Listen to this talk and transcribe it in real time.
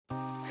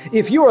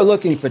If you are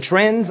looking for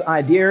trends,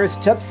 ideas,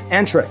 tips,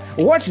 and tricks,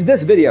 watch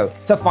this video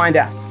to find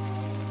out.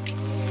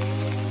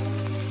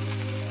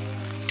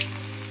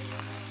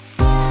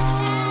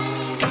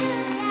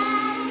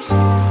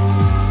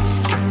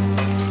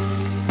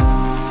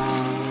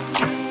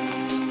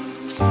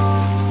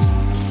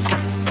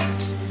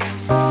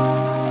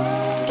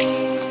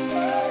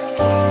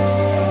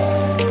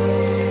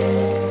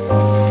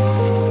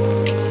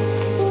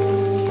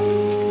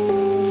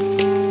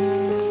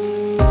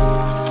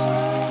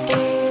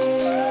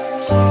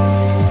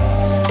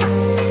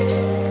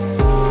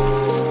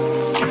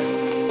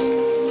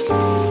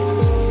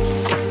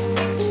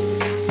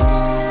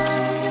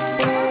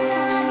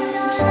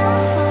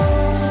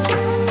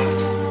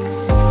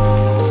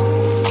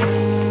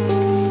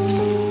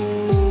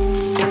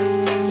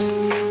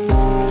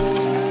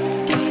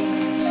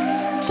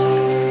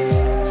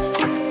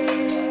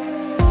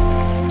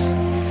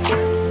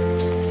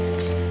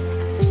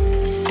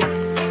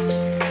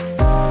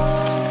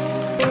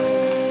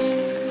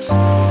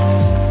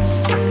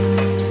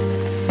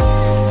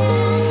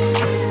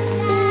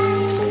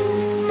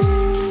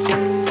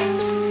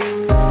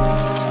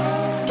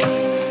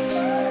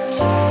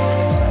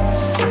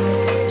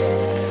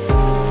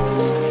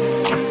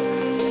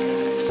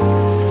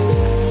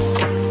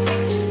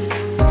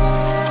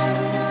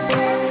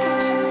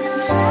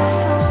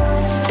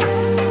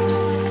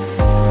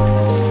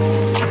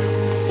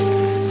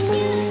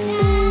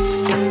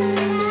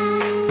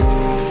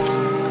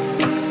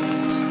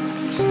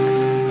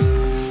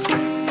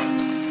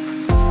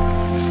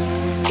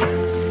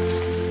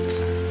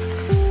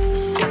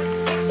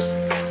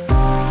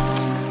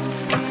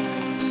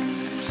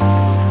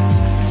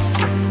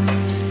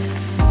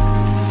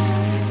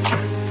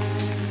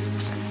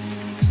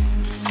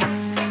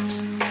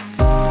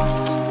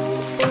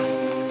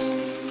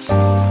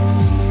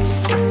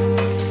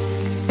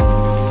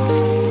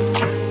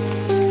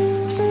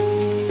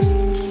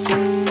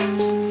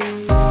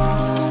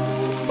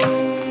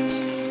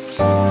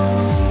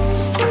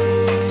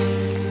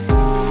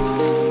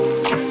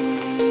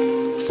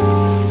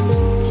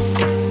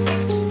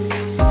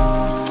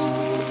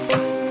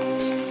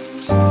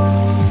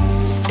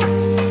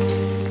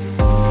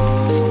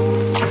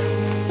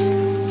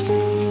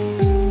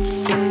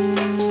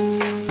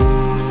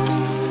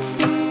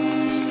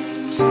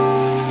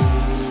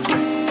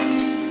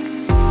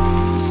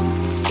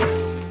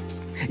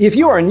 If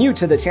you are new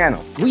to the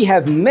channel, we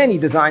have many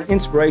design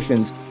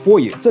inspirations for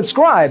you.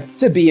 Subscribe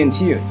to be in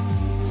tune.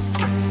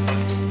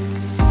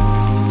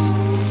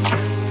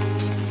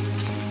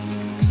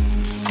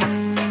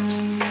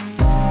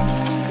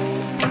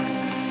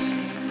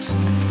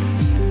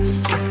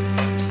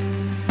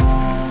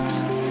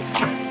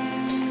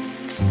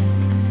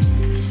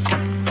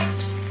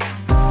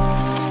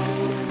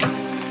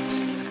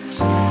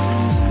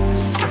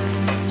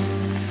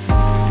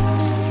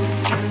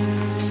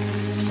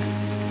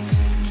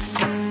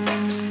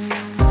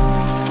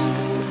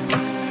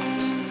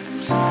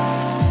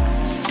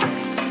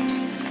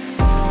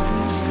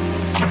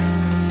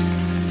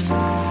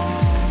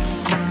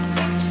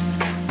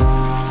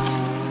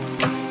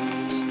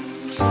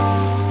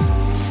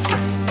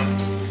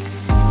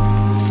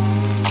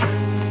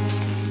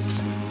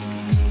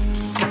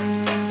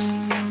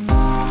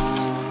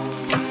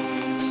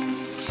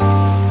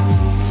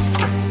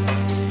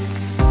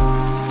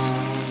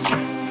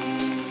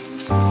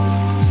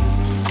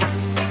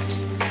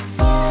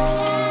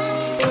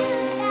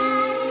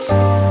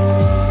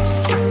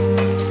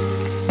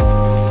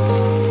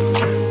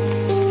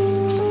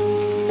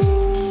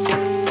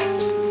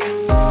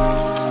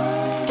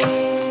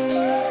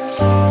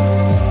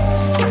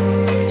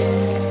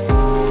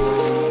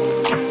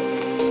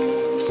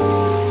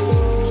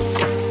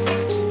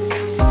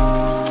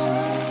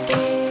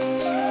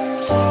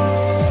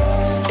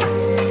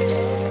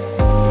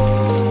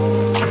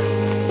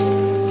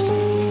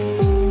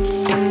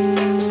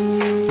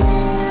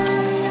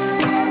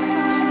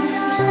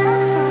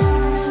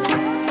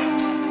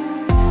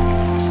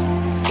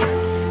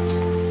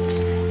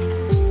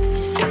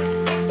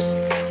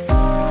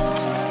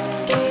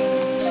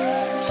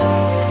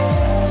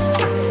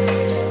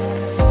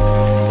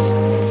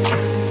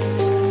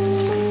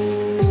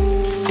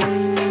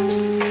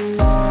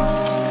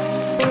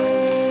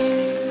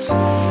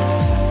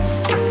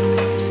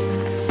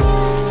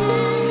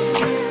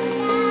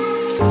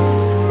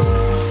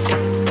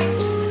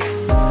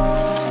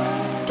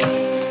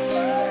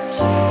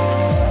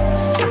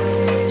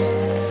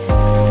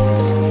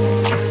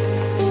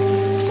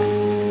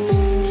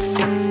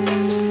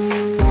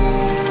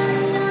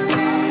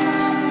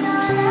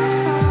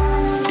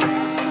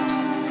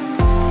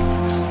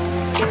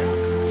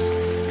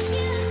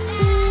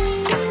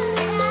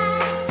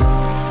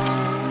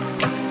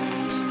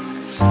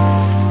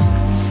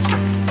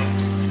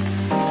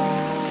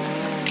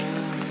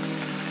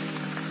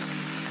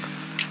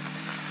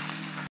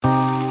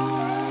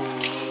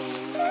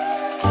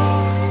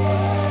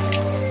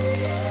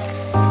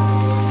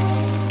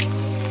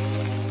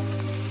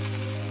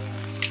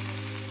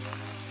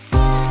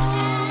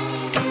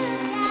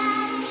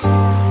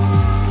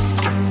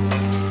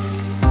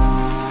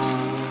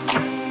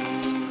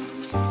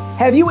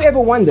 Have you ever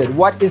wondered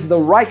what is the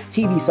right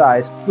TV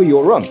size for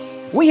your room?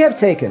 We have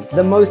taken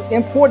the most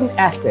important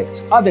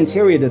aspects of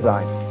interior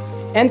design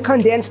and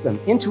condensed them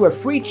into a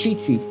free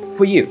cheat sheet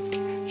for you.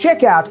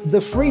 Check out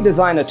the free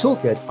designer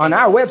toolkit on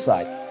our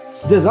website,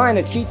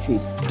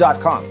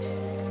 designercheatsheet.com.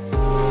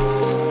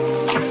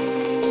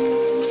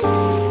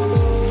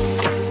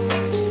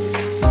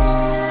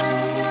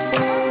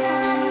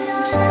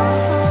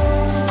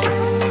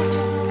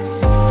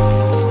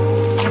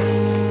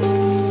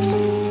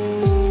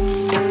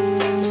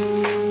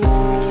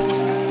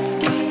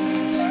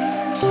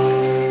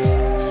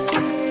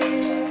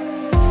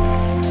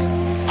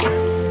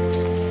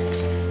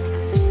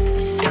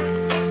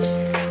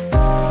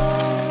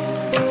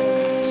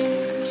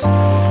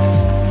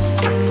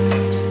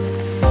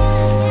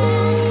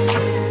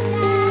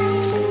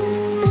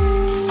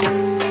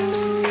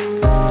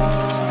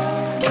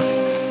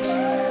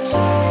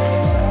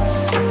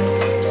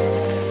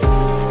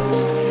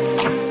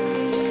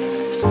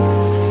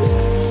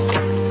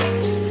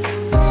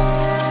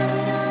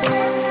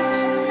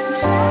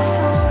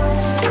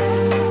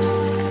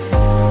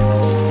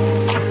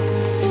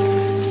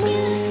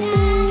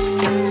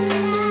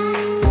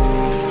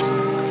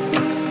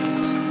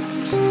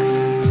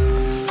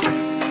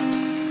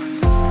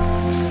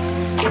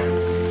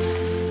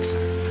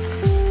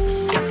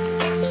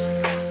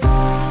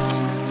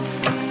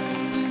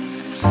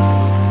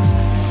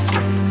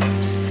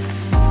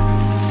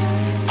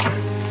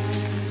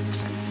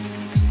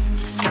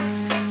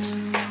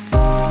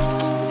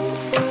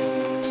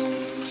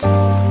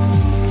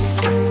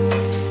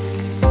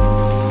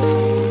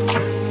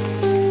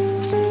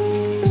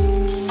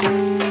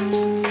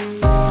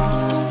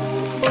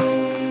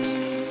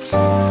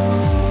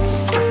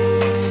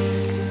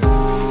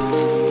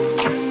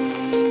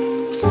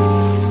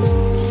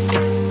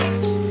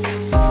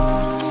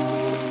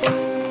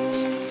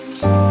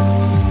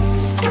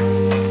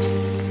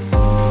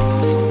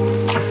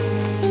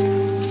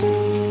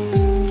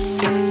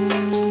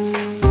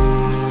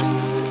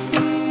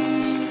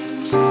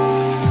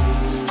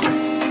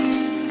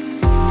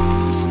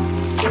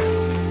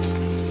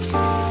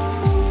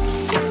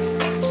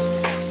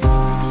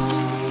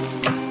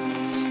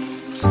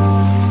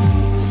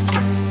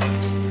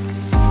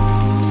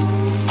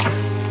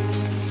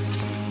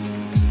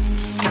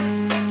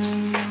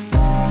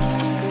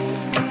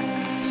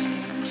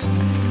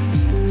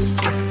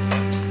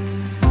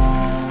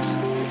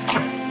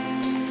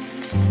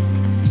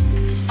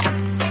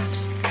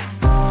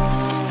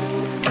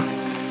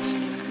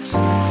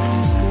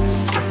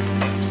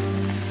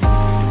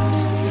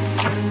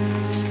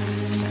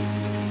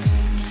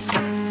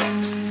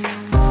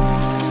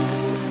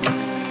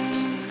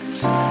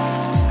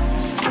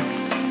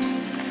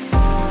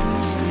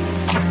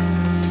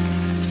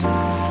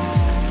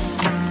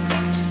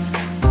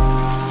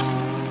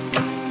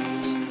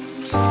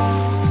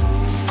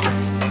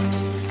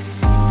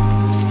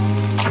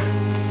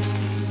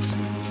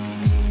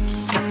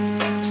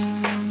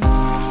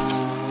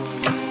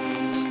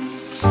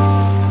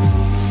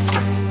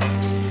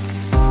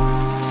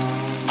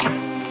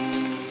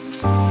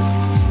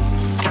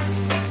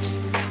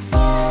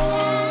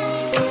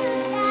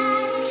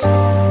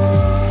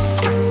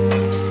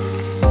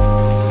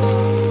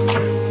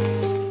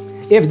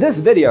 If this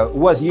video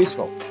was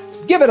useful,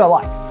 give it a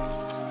like.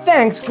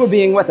 Thanks for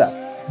being with us.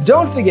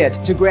 Don't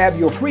forget to grab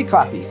your free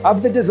copy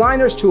of the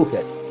Designer's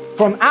Toolkit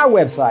from our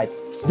website,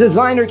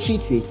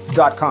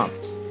 designercheatsheet.com.